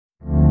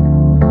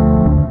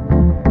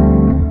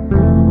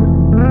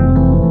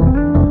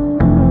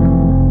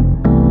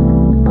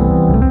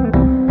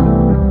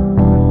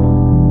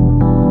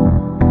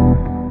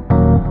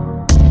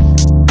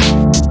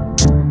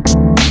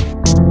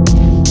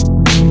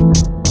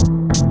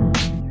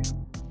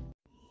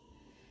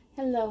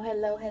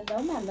hello,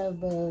 hello, my love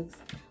bugs.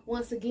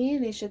 Once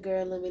again, it's your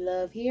girl, Let Me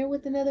Love, here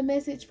with another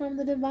message from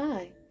the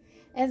divine.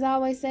 As I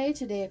always say,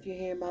 today, if you're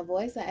hearing my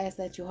voice, I ask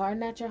that you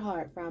harden not your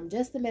heart, for I'm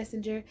just the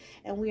messenger,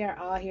 and we are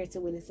all here to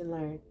witness and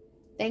learn.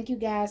 Thank you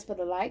guys for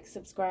the likes,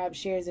 subscribe,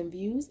 shares, and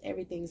views.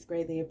 Everything's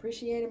greatly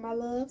appreciated, my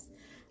loves.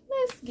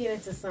 Let's get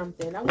into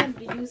something. I wanted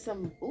to use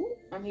some,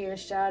 I'm here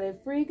shouting,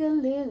 freak a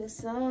little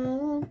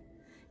song.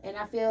 And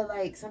I feel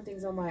like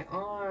something's on my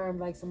arm,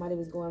 like somebody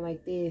was going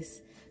like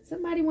this.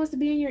 Somebody wants to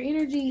be in your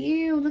energy.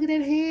 Ew, look at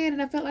that hand.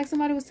 And I felt like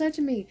somebody was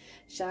touching me.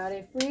 Shout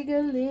it, freak a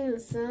little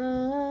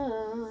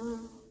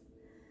song.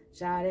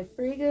 Shout it,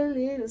 freak a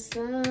little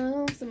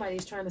song.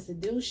 Somebody's trying to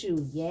seduce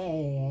you.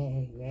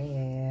 Yeah,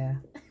 yeah.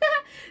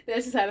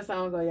 That's just how the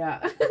song go,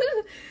 y'all.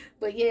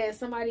 But yeah,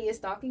 somebody is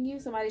stalking you.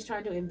 Somebody's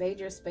trying to invade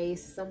your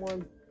space.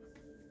 Someone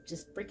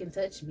just freaking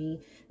touched me.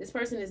 This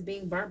person is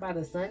being burnt by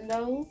the sun,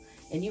 though.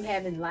 And you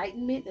have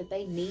enlightenment that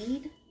they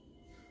need.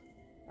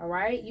 All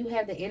right, you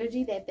have the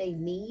energy that they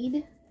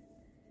need,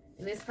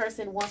 and this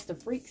person wants to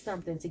freak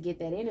something to get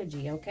that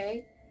energy.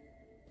 Okay,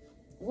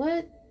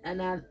 and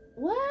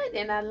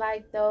I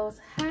like those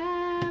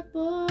hot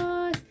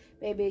boys,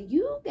 baby.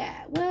 You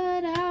got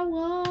what I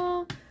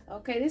want.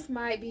 Okay, this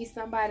might be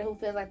somebody who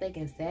feels like they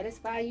can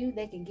satisfy you.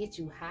 They can get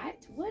you hot.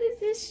 What is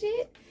this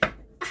shit,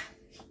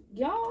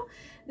 y'all?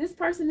 This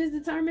person is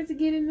determined to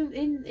get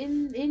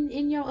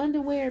in your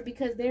underwear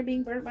because they're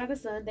being burnt by the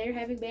sun. They're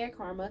having bad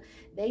karma.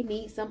 They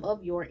need some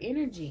of your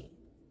energy.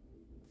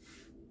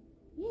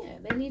 Yeah,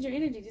 they need your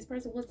energy. This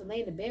person wants to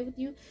lay in the bed with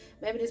you.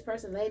 Maybe this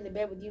person laid in the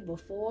bed with you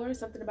before.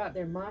 Something about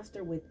their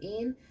monster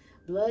within.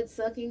 Blood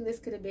sucking. This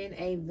could have been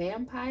a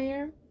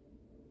vampire.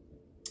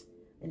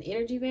 An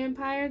energy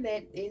vampire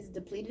that is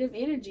depleted of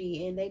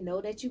energy, and they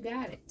know that you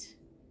got it.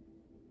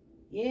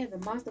 Yeah, the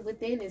monster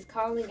within is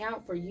calling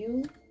out for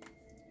you.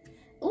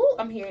 Oh,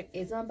 I'm here.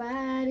 It's my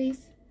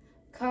body's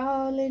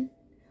calling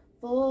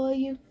for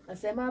you. I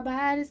said my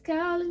body's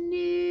calling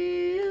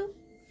you.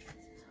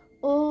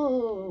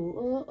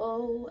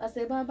 Oh. I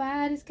said my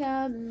body's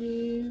calling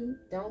you.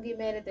 Don't get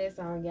mad at that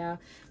song, y'all.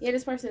 Yeah,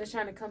 this person is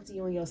trying to come to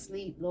you in your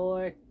sleep,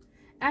 Lord.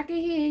 I can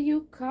hear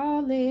you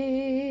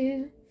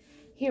calling.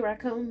 Here I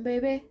come,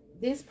 baby.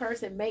 This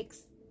person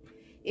makes...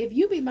 If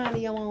you be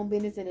minding your own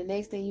business and the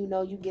next thing you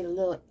know, you get a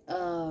little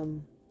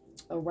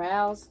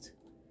aroused...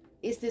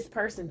 It's this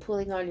person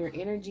pulling on your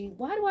energy.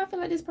 Why do I feel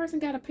like this person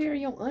got a pair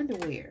of your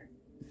underwear?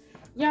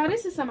 Y'all,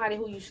 this is somebody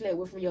who you slept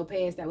with from your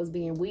past that was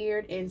being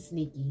weird and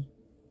sneaky.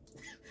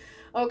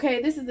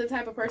 Okay, this is the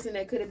type of person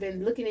that could have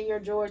been looking in your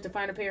drawers to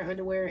find a pair of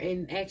underwear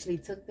and actually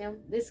took them.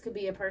 This could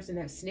be a person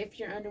that sniffed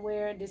your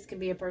underwear. This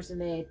could be a person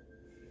that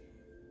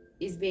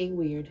is being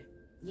weird.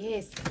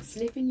 Yes,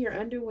 sniffing your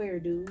underwear,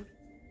 dude.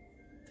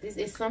 This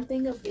is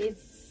something of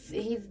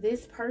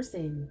this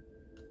person.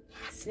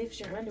 Sniffs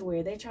your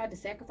underwear. They tried to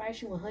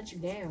sacrifice you and hunt you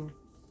down.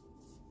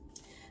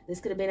 This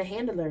could have been a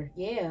handler.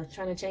 Yeah,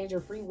 trying to change your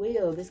free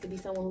will. This could be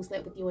someone who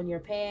slept with you in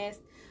your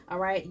past. All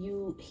right,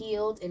 you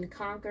healed and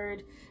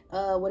conquered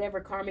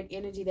whatever karmic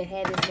energy that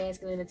had this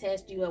masculine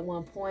attached to you at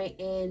one point,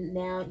 and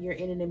now you're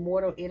in an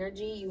immortal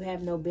energy. You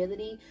have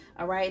nobility.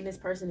 All right, and this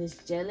person is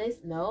jealous.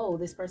 No,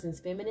 this person's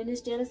feminine is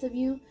jealous of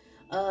you.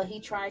 He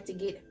tried to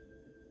get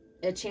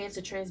a chance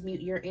to transmute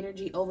your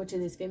energy over to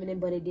this feminine,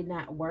 but it did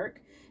not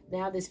work.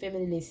 Now this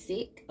feminine is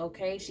sick.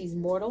 Okay, she's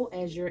mortal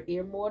as you're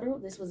immortal.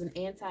 This was an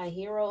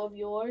anti-hero of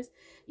yours.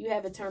 You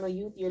have eternal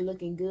youth. You're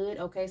looking good.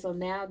 Okay, so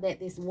now that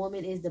this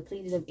woman is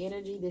depleted of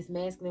energy, this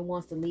masculine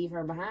wants to leave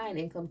her behind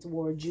and come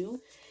towards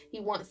you. He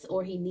wants,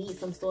 or he needs,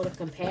 some sort of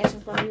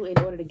compassion from you in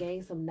order to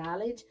gain some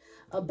knowledge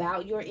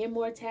about your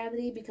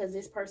immortality, because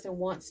this person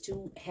wants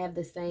to have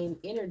the same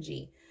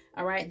energy.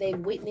 All right, they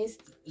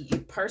witnessed you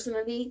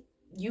personally,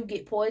 you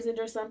get poisoned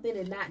or something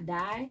and not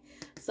die.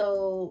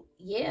 So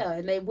yeah,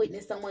 and they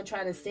witnessed someone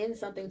try to send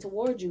something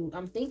towards you.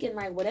 I'm thinking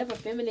like whatever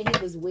feminine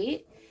he was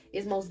with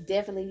is most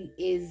definitely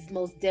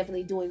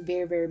doing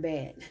very, very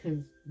bad.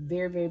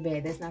 Very, very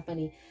bad. That's not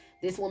funny.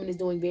 This woman is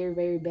doing very,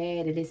 very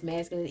bad, and this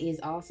masculine is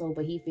also,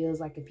 but he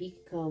feels like if he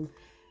could come,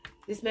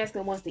 this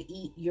masculine wants to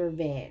eat your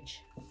vag.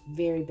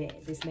 Very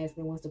bad. This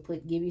masculine wants to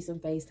give you some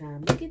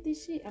FaceTime. Look at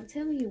this shit. I'm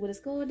telling you, with a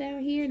skull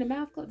down here and the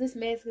mouth closed, this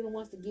masculine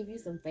wants to give you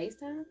some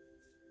FaceTime.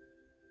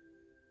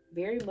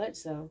 Very much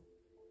so.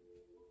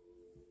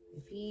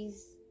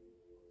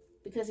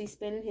 Because he's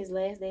spending his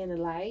last day in the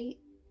light.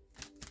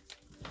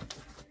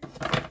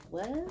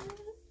 What?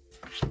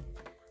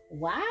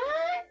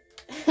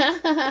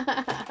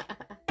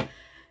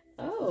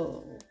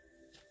 Oh.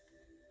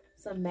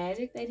 Some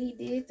magic that he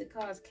did to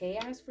cause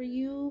chaos for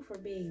you, for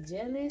being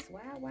jealous.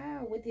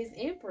 Wow. With his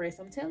empress.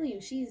 I'm telling you,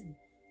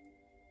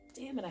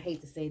 damn it, I hate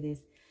to say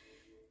this.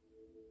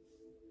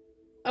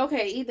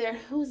 Okay, either,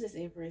 who's this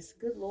empress?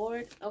 Good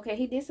Lord. Okay,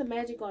 he did some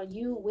magic on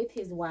you with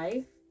his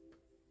wife.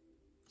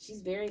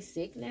 She's very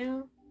sick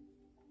now.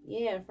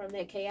 Yeah, from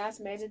that chaos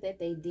magic that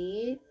they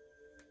did.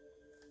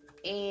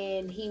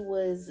 And he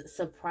was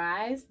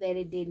surprised that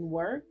it didn't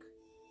work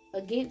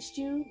against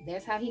you.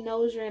 That's how he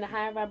knows you're in a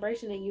higher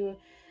vibration and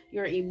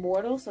You're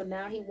immortal, so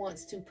now he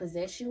wants to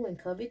possess you and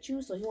covet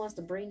you. So he wants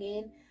to bring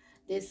in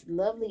this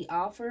lovely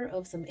offer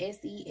of some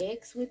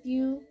sex with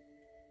you,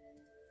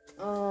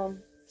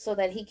 so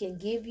that he can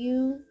give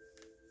you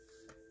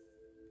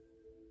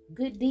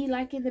good D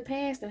like in the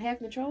past and have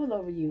control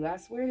over you. I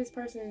swear this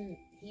person,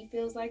 he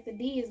feels like the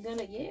D is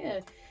gonna, yeah,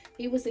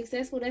 he was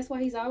successful. That's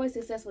why he's always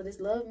successful. This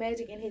love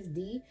magic in his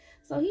D.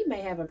 So he may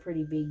have a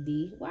pretty big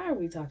D. Why are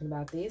we talking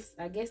about this?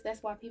 I guess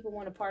that's why people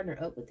want to partner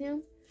up with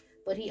him.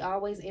 But he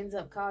always ends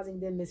up causing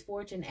them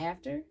misfortune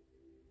after.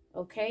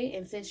 Okay,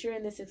 and since you're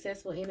in this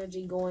successful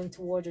energy going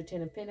towards your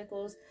 10 of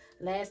Pentacles,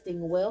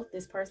 lasting wealth,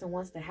 this person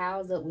wants to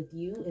house up with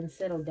you and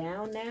settle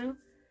down now.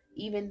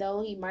 Even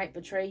though he might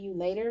betray you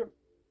later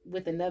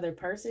with another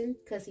person,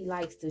 because he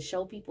likes to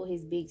show people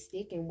his big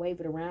stick and wave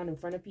it around in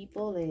front of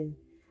people and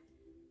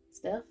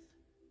stuff.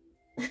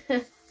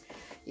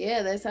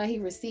 Yeah, that's how he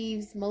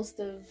receives most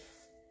of,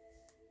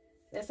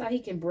 that's how he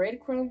can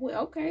breadcrumb with.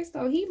 Okay,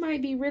 so he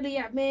might be really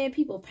out, man.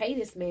 People pay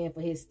this man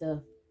for his stuff.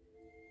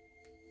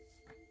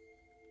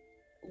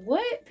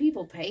 What?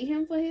 People pay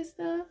him for his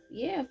stuff?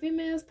 Yeah,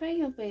 females pay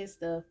him for his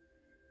stuff.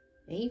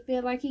 And he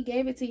feel like he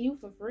gave it to you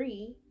for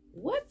free.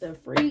 What the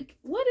freak?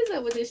 What is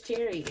up with this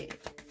Chariot?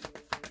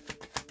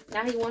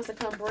 Now he wants to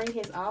come bring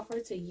his offer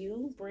to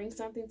you. Bring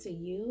something to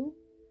you.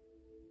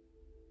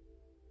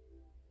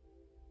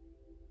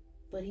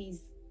 But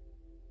he's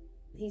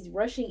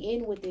rushing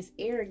in with this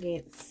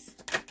arrogance.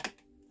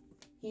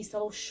 He's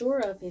so sure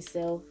of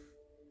himself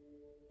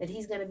that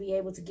he's going to be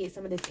able to get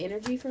some of this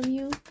energy from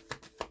you.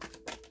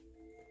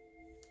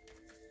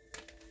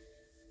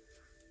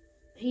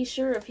 He's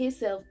sure of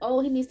himself.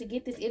 Oh, he needs to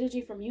get this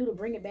energy from you to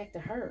bring it back to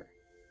her.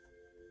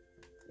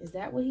 Is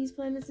that what he's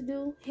planning to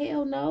do?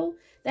 Hell no.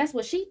 That's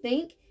what she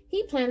think.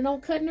 He planning on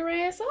cutting her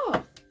ass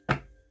off.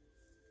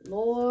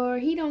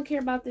 Lord, he don't care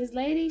about this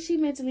lady. She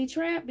mentally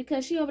trapped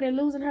because she over there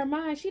losing her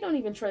mind. She don't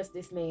even trust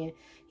this man.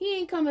 He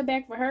ain't coming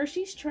back for her.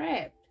 She's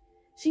trapped.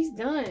 She's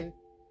done.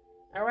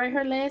 All right,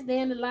 her last day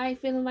in the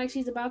life, feeling like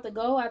she's about to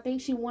go. I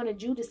think she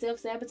wanted you to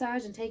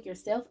self-sabotage and take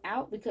yourself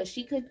out because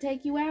she couldn't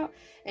take you out.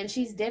 And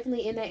she's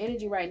definitely in that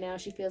energy right now.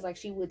 She feels like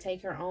she would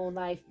take her own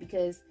life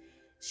because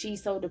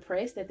she's so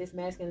depressed that this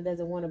masculine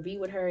doesn't want to be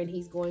with her, and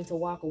he's going to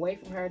walk away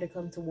from her to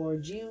come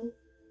towards you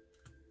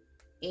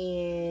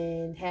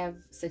and have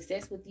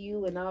success with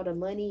you and all the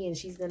money, and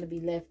she's going to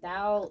be left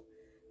out.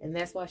 And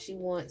that's why she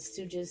wants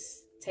to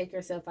just take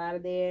herself out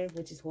of there,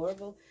 which is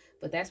horrible.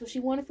 But that's what she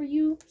wanted for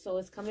you. So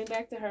it's coming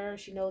back to her.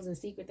 She knows in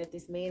secret that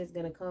this man is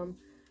going to come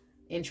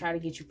and try to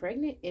get you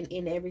pregnant and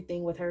end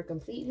everything with her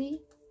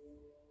completely.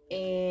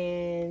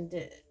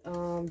 And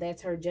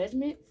that's her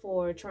judgment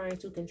for trying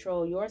to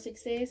control your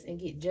success and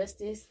get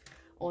justice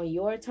on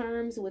your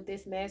terms with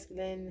this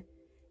masculine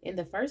in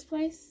the first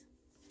place.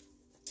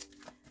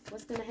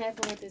 What's going to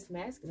happen with this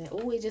masculine?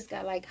 Oh, it just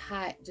got like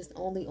hot just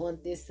only on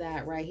this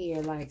side right here.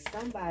 Like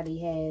somebody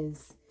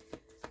has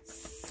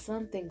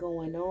something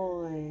going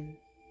on.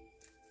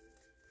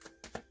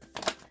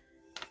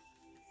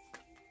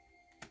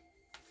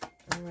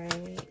 All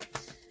right.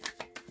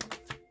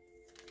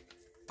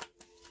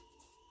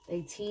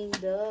 They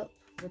teamed up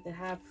with the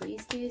High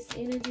Priestess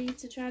energy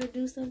to try to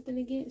do something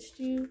against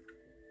you.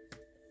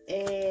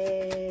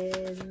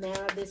 And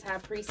now this High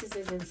Priestess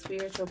is in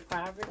spiritual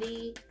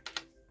poverty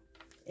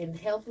and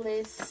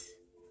helpless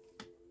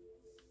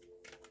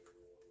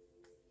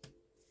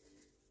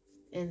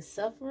and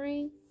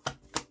suffering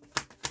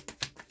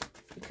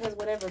because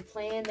whatever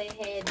plan they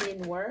had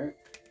didn't work.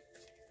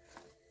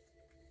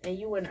 And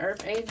you were an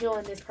earth angel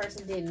and this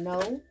person didn't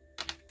know.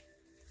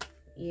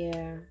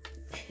 Yeah.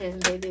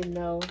 And they didn't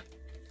know.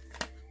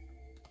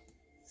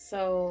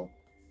 So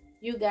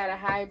you got a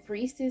high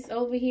priestess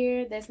over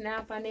here that's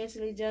now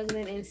financially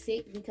juggling and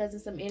sick because of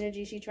some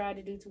energy she tried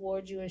to do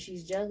towards you, and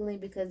she's juggling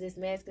because this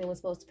masculine was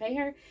supposed to pay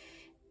her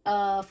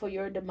for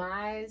your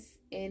demise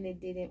and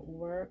it didn't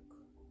work.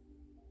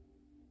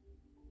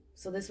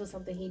 So this was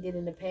something he did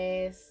in the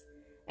past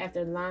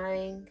after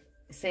lying,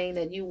 saying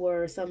that you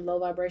were some low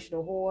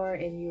vibrational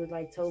whore and you were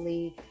like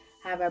totally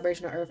high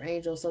vibrational earth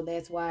angel. So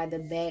that's why the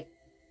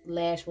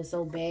backlash was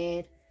so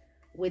bad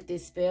with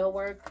this spell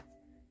work.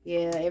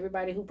 Yeah,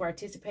 everybody who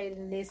participated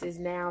in this is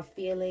now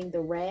feeling the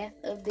wrath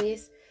of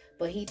this,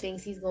 but he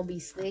thinks he's going to be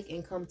slick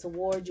and come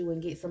toward you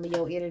and get some of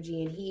your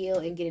energy and heal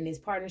and get in this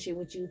partnership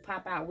with you,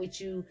 pop out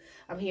with you.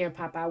 I'm hearing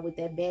pop out with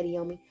that baddie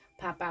on me.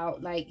 Pop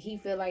out, like he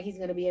feel like he's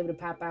going to be able to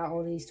pop out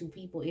on these two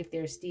people if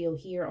they're still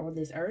here on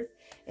this earth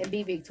and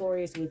be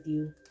victorious with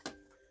you.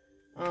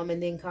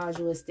 And then cause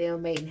you a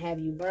stalemate and have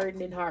you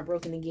burdened and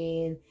heartbroken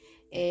again.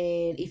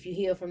 And if you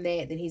heal from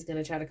that, then he's going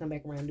to try to come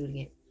back around and do it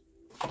again.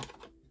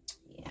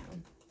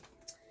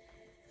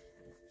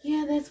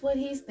 Yeah, that's what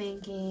he's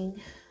thinking.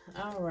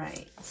 All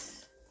right.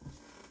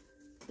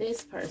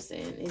 This person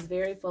is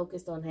very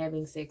focused on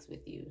having sex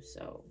with you.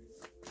 So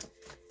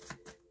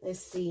let's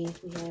see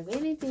if we have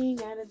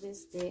anything out of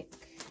this deck.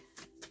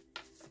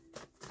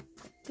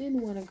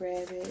 Didn't want to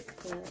grab it,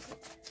 but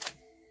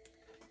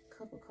a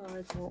couple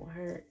cards won't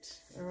hurt.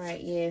 All right,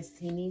 yes,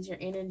 he needs your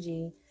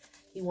energy.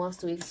 He wants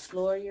to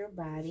explore your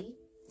body.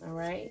 All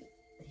right.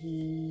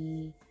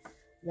 He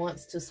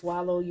wants to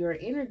swallow your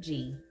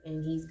energy,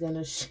 and he's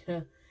gonna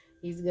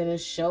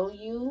show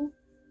you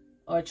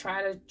or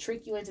try to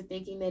trick you into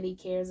thinking that he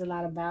cares a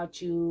lot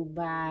about you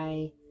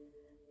by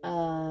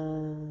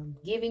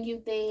giving you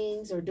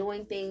things or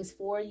doing things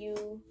for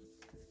you.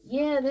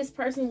 Yeah, this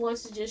person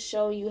wants to just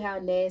show you how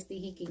nasty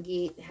he can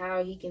get,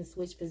 how he can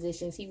switch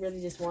positions. He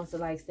really just wants to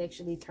like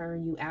sexually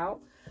turn you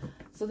out.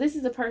 So this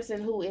is a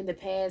person who in the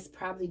past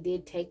probably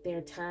did take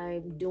their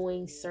time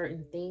doing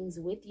certain things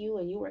with you,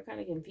 and you were kind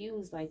of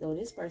confused, like, oh,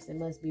 this person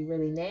must be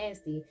really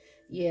nasty.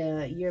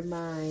 Yeah, you're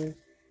mine.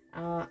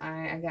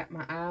 I got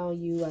my eye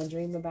on you. I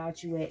dream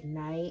about you at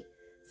night.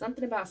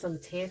 Something about some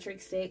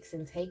tantric sex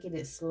and taking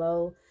it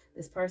slow.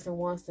 This person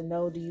wants to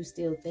know, do you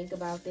still think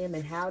about them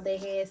and how they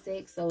had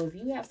sex? So if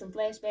you have some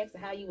flashbacks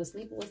of how you were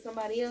sleeping with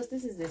somebody else,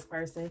 this is this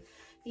person.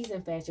 He's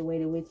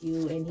infatuated with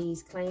you, and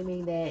he's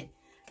claiming that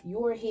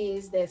you're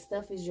his, that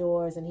stuff is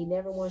yours, and he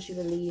never wants you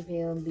to leave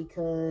him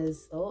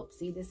because, oh,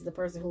 see, this is the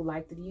person who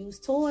liked to use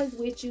toys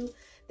with you.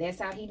 That's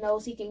how he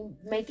knows he can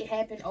make it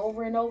happen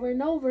over and over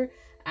and over.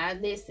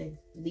 Listen,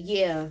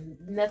 yeah,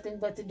 nothing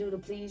but to do to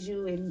please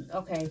you. And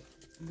okay,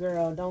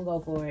 girl, don't go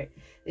for it.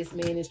 This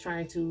man is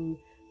trying to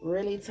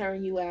really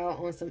turn you out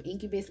on some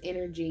incubus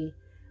energy,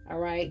 all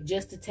right,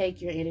 just to take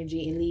your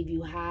energy and leave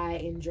you high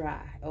and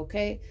dry.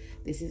 Okay,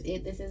 this is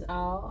it. This is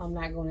all. I'm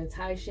not going to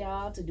entice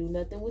y'all to do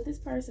nothing with this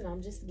person.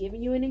 I'm just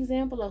giving you an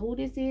example of who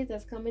this is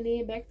that's coming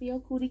in back for your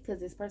cootie,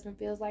 because this person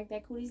feels like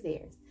that cootie's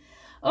theirs.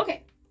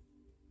 Okay,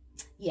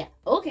 yeah,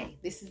 okay,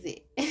 this is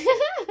it.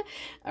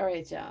 All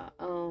right,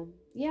 y'all.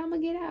 Yeah, I'm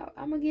gonna get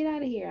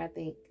out of here. I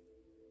think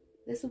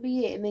this will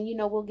be it. And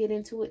then, we'll get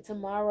into it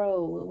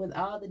tomorrow with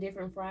all the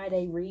different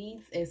Friday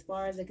reads. As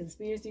far as the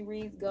conspiracy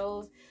reads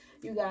goes,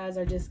 you guys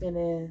are just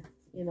gonna,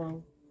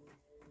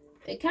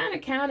 it kind of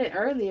counted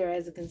earlier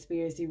as a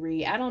conspiracy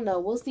read. I don't know.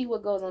 We'll see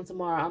what goes on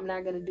tomorrow. I'm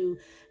not going to do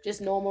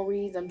just normal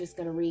reads. I'm just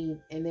going to read.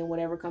 And then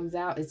whatever comes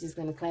out, it's just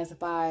going to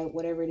classify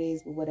whatever it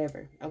is with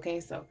whatever. Okay,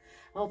 so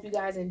I hope you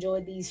guys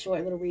enjoyed these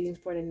short little readings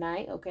for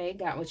tonight. Okay,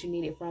 got what you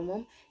needed from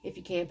them. If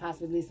you can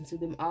possibly listen to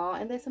them all.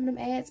 And let some of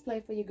them ads play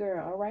for your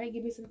girl. All right,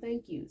 give me some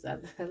thank yous. I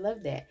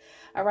love that.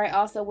 All right,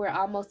 also, we're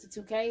almost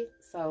to 2K.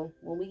 So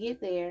when we get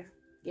there,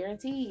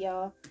 guaranteed,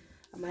 y'all,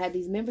 I'm going to have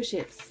these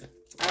memberships.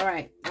 All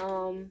right,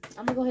 I'm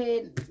gonna go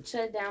ahead and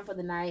shut it down for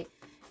the night.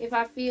 If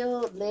I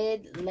feel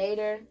led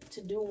later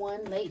to do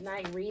one late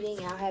night reading,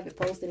 I'll have it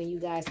posted and you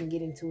guys can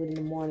get into it in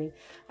the morning.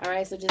 All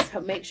right, so just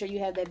make sure you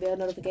have that bell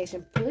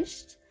notification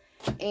pushed,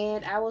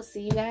 and I will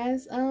see you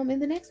guys in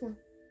the next one.